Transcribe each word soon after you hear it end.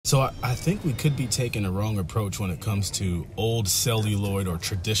So I think we could be taking a wrong approach when it comes to old celluloid or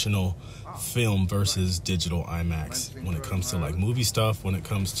traditional film versus digital IMAX. When it comes to like movie stuff, when it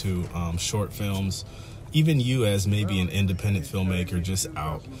comes to short films, even you as maybe an independent filmmaker just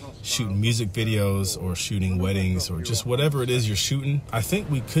out shooting music videos or shooting weddings or just whatever it is you're shooting, I think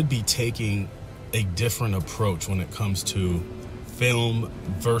we could be taking a different approach when it comes to film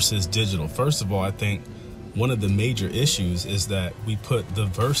versus digital. First of all, I think one of the major issues is that we put the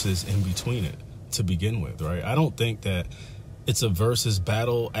verses in between it to begin with, right? I don't think that it's a versus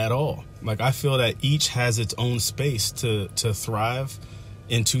battle at all. Like, I feel that each has its own space to thrive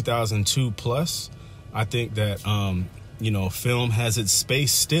in 2002 plus. I think that, film has its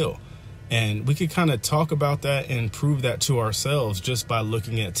space still. And we could kind of talk about that and prove that to ourselves just by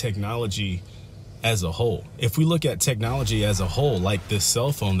looking at technology as a whole. If we look at technology as a whole, like this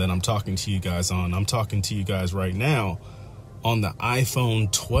cell phone that I'm talking to you guys on, I'm talking to you guys right now on the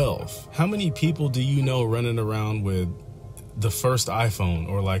iPhone 12. How many people do you know running around with the first iPhone,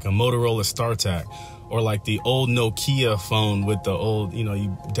 or like a Motorola StarTAC, or like the old Nokia phone with the old, you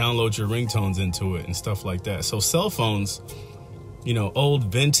download your ringtones into it and stuff like that? So cell phones, old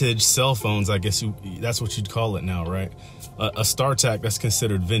vintage cell phones, I guess that's what you'd call it now, right? A StarTAC that's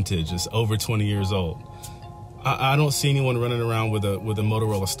considered vintage is over 20 years old. I don't see anyone running around with a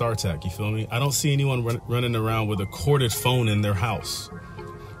Motorola StarTAC, you feel me? I don't see anyone running around with a corded phone in their house.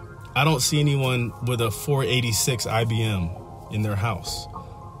 I don't see anyone with a 486 IBM in their house.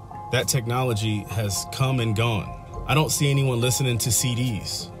 That technology has come and gone. I don't see anyone listening to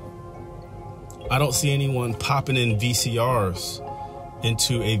CDs. I don't see anyone popping in VCRs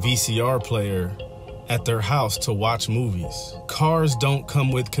into a VCR player at their house to watch movies. Cars don't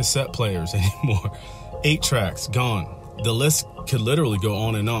come with cassette players anymore. 8 tracks, gone. The list could literally go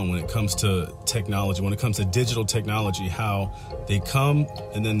on and on when it comes to technology, when it comes to digital technology, how they come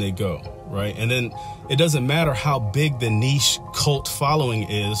and then they go, right? And then it doesn't matter how big the niche cult following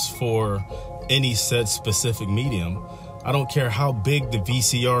is for any said specific medium. I don't care how big the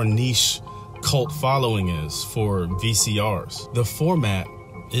VCR niche cult following is for VCRs. The format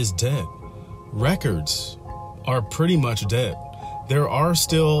is dead. Records are pretty much dead. There are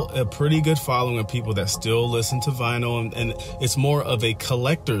still a pretty good following of people that still listen to vinyl, and it's more of a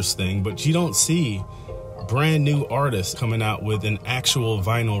collector's thing, but you don't see brand new artists coming out with an actual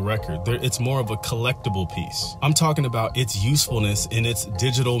vinyl record. It's more of a collectible piece. I'm talking about its usefulness in its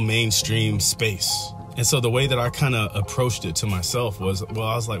digital mainstream space. And so the way that I kind of approached it to myself was, I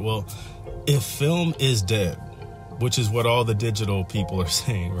was like, well, if film is dead, which is what all the digital people are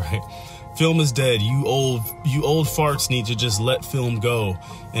saying, right? Film is dead. You old farts need to just let film go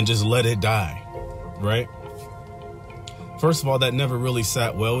and just let it die, right? First of all, that never really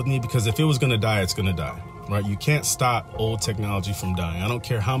sat well with me, because if it was going to die, it's going to die, right? You can't stop old technology from dying. I don't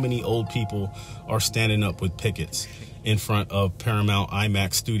care how many old people are standing up with pickets in front of Paramount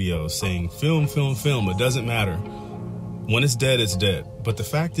IMAX studios saying film, film, film. It doesn't matter. When it's dead, it's dead. But the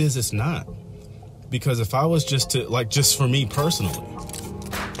fact is, it's not. Because if I was just for me personally,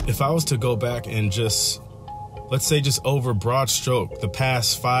 if I was to go back and just, let's say, just over broad stroke the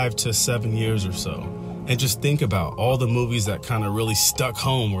past 5 to 7 years or so, and just think about all the movies that kind of really stuck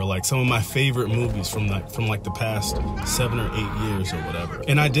home, or like some of my favorite movies from the past 7 or 8 years or whatever.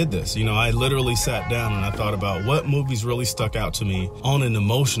 And I did this, I literally sat down and I thought about what movies really stuck out to me on an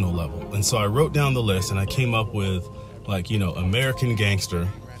emotional level. And so I wrote down the list and I came up with American Gangster,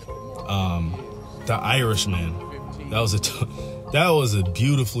 The Irishman. That was a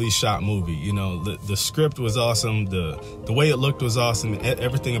beautifully shot movie. The script was awesome. The way it looked was awesome.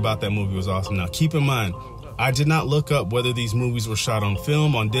 Everything about that movie was awesome. Now, keep in mind, I did not look up whether these movies were shot on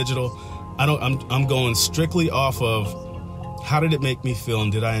film, on digital. I'm going strictly off of how did it make me feel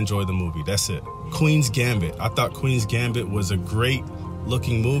and did I enjoy the movie? That's it. Queen's Gambit. I thought Queen's Gambit was a great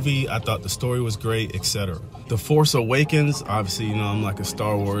looking movie. I thought the story was great, etc. The Force Awakens, obviously, I'm like a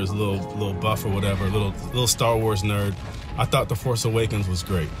Star Wars little buff or whatever, little Star Wars nerd. I thought The Force Awakens was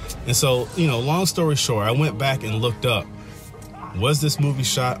great. And so, long story short, I went back and looked up, was this movie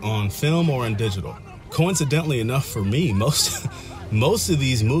shot on film or in digital? Coincidentally enough for me, most of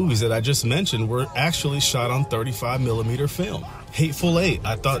these movies that I just mentioned were actually shot on 35mm film. Hateful Eight,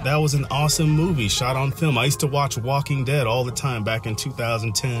 I thought that was an awesome movie shot on film. I used to watch Walking Dead all the time back in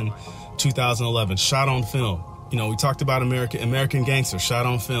 2010, 2011, shot on film. We talked about American Gangster, shot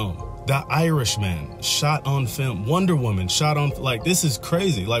on film. The Irishman, shot on film. Wonder Woman, shot on, this is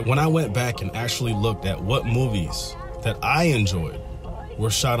crazy. When I went back and actually looked at what movies that I enjoyed were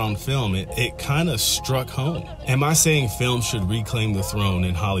shot on film, it kind of struck home. Am I saying film should reclaim the throne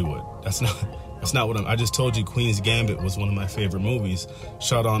in Hollywood? That's not what I just told you Queen's Gambit was one of my favorite movies,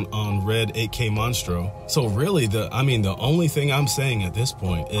 shot on Red 8K Monstro. So really, the only thing I'm saying at this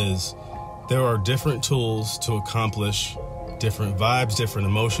point is there are different tools to accomplish different vibes, different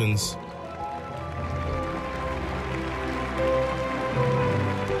emotions.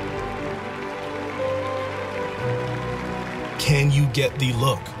 Can you get the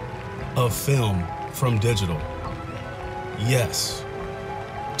look of film from digital? Yes.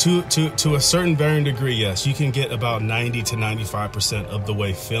 To a certain varying degree, yes. You can get about 90 to 95% of the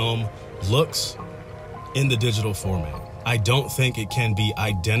way film looks in the digital format. I don't think it can be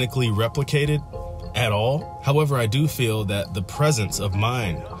identically replicated at all. However, I do feel that the presence of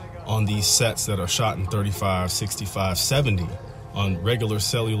mind on these sets that are shot in 35, 65, 70 on regular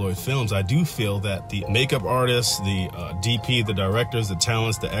celluloid films, I do feel that the makeup artists, the DP, the directors, the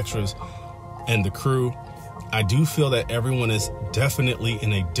talents, the extras, and the crew, I do feel that everyone is definitely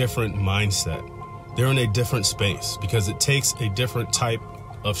in a different mindset. They're in a different space because it takes a different type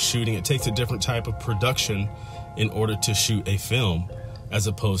of shooting. It takes a different type of production in order to shoot a film as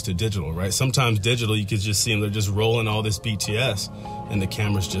opposed to digital, right? Sometimes digital, you could just see them, they're just rolling all this BTS and the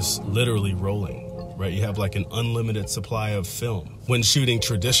camera's just literally rolling, right? You have like an unlimited supply of film. When shooting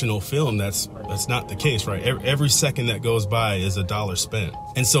traditional film, that's not the case, right? Every second that goes by is $1 spent.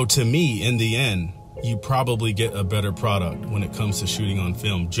 And so to me, in the end, you probably get a better product when it comes to shooting on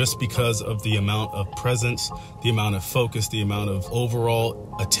film, just because of the amount of presence, the amount of focus, the amount of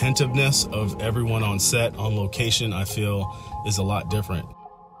overall attentiveness of everyone on set, on location, I feel is a lot different.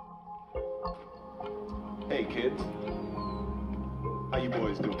 Hey kids, how you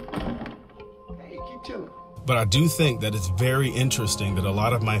boys doing? Hey, keep chilling. But I do think that it's very interesting that a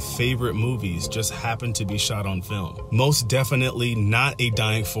lot of my favorite movies just happen to be shot on film. Most definitely not a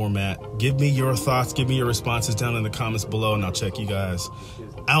dying format. Give me your thoughts, give me your responses down in the comments below, and I'll check you guys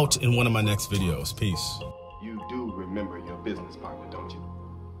out in one of my next videos. Peace. You do remember your business partner, don't you?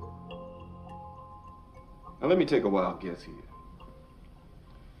 Now let me take a wild guess here.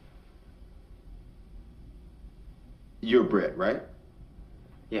 You're Brett, right?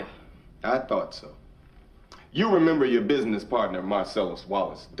 Yeah. I thought so. You remember your business partner, Marcellus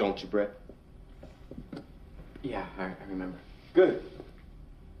Wallace, don't you, Brett? Yeah, I remember. Good.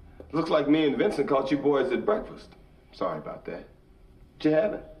 Looks like me and Vincent caught you boys at breakfast. Sorry about that. Did you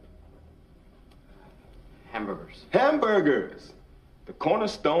have it? Hamburgers. Hamburgers! The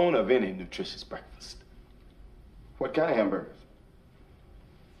cornerstone of any nutritious breakfast. What kind of hamburgers?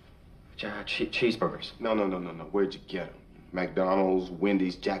 Cheeseburgers. No. Where'd you get them? McDonald's,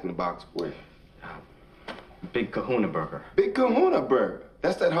 Wendy's, Jack in the Box, where? Big Kahuna Burger. Big Kahuna Burger.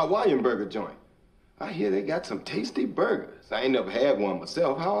 That's that Hawaiian burger joint. I hear they got some tasty burgers. I ain't never had one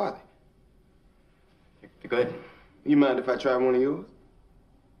myself. How are they? They're good. You mind if I try one of yours?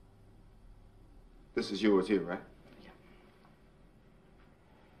 This is yours here, right?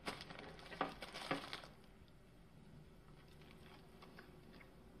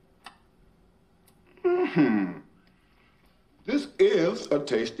 Yeah. This is a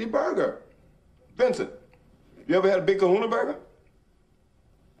tasty burger. Vincent, you ever had a Big Kahuna burger?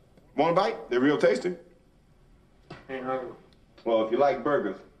 Want a bite? They're real tasty. Ain't hungry. Well, if you like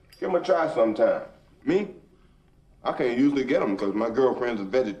burgers, give them a try sometime. Me? I can't usually get them because my girlfriend's a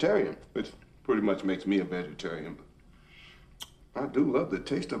vegetarian, which pretty much makes me a vegetarian. But I do love the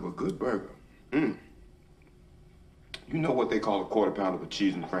taste of a good burger. You know what they call a quarter pounder with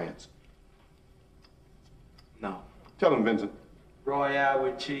cheese in France? No. Tell them, Vincent. Royale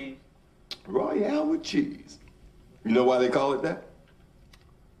with cheese. Royale with cheese. You know why they call it that?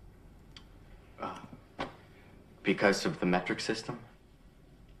 Because of the metric system?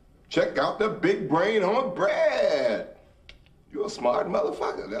 Check out the big brain on Brad. You're a smart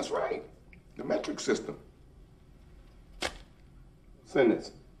motherfucker, that's right. The metric system. Send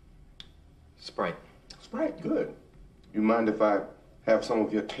this. Sprite. Sprite, good. You mind if I have some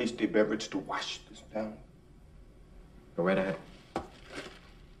of your tasty beverage to wash this down? Go right ahead.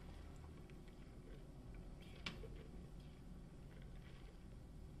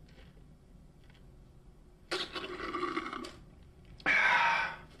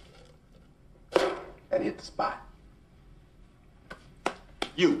 That hit the spot.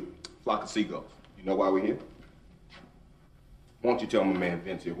 You, flock of seagulls, you know why we're here? Why don't you tell my man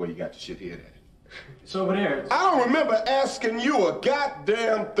Vince here where you got your shit hid at? It's over there. I don't remember asking you a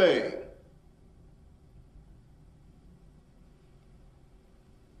goddamn thing.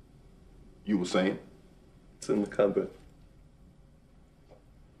 You were saying? It's in the cupboard.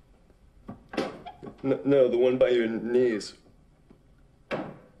 No, the one by your knees.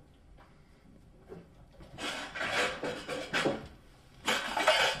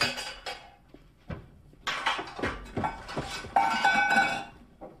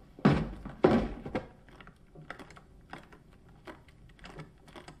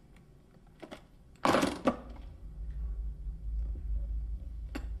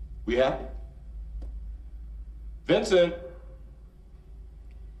 We happy? Vincent?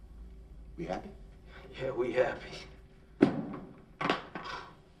 We happy? Yeah, we happy.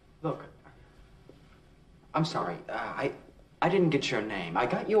 Look, I'm sorry. I didn't get your name. I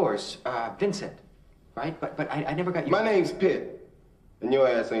got yours, Vincent, right? But I never got your... My name's Pitt, and your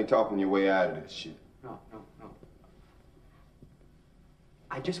ass ain't talking your way out of this shit. No.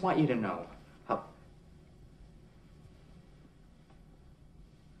 I just want you to know how...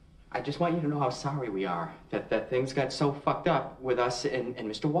 I just want you to know how sorry we are that things got so fucked up with us and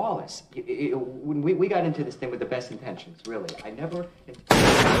Mr. Wallace. When we got into this thing with the best intentions, really. I never...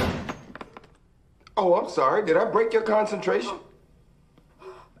 Oh, I'm sorry. Did I break your concentration?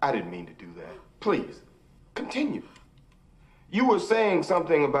 I didn't mean to do that. Please, continue. You were saying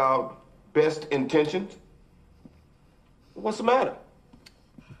something about best intentions? What's the matter?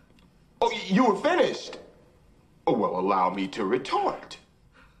 Oh, you were finished. Oh, well, allow me to retort.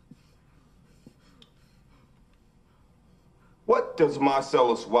 What does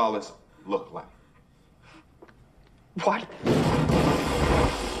Marcellus Wallace look like? What?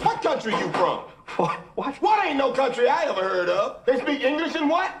 What country you from? What? What ain't no country I ever heard of? They speak English and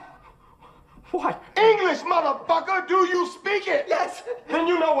what? What? English, motherfucker! Do you speak it? Yes. Then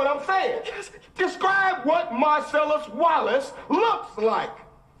you know what I'm saying. Yes. Describe what Marcellus Wallace looks like.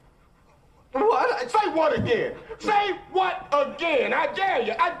 What? Say what again? Say what again? I dare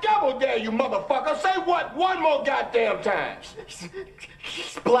you. I double dare you, motherfucker. Say what one more goddamn time.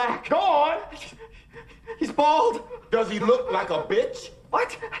 He's black. Go on. He's bald. Does he look like a bitch?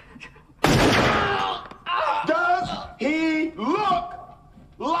 What? Does he look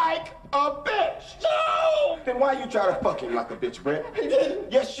like a bitch? No! Then why you try to fuck him like a bitch, Brett? I didn't.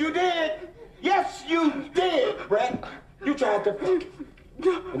 Yes, you did. Yes, you did, Brett. You tried to fuck him.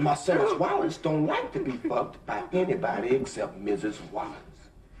 And Marcellus Wallace don't like to be fucked by anybody except Mrs. Wallace.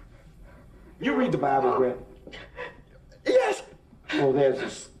 You read the Bible, Brett? Yes. Well, there's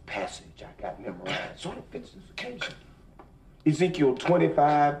this passage I got memorized. Sort of fits this occasion. Ezekiel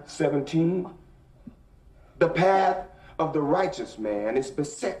 25:17. The path of the righteous man is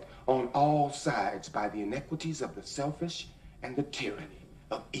beset on all sides by the iniquities of the selfish and the tyranny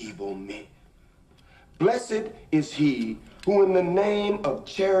of evil men. Blessed is he who in the name of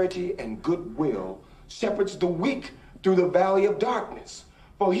charity and goodwill shepherds the weak through the valley of darkness,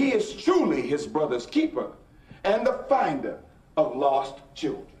 for he is truly his brother's keeper and the finder of lost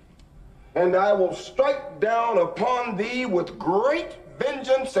children. And I will strike down upon thee with great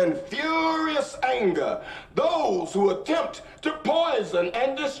vengeance and furious anger those who attempt to poison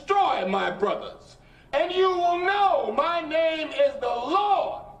and destroy my brothers. And you will know my name is the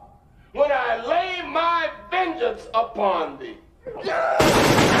Lord when I lay my vengeance upon thee.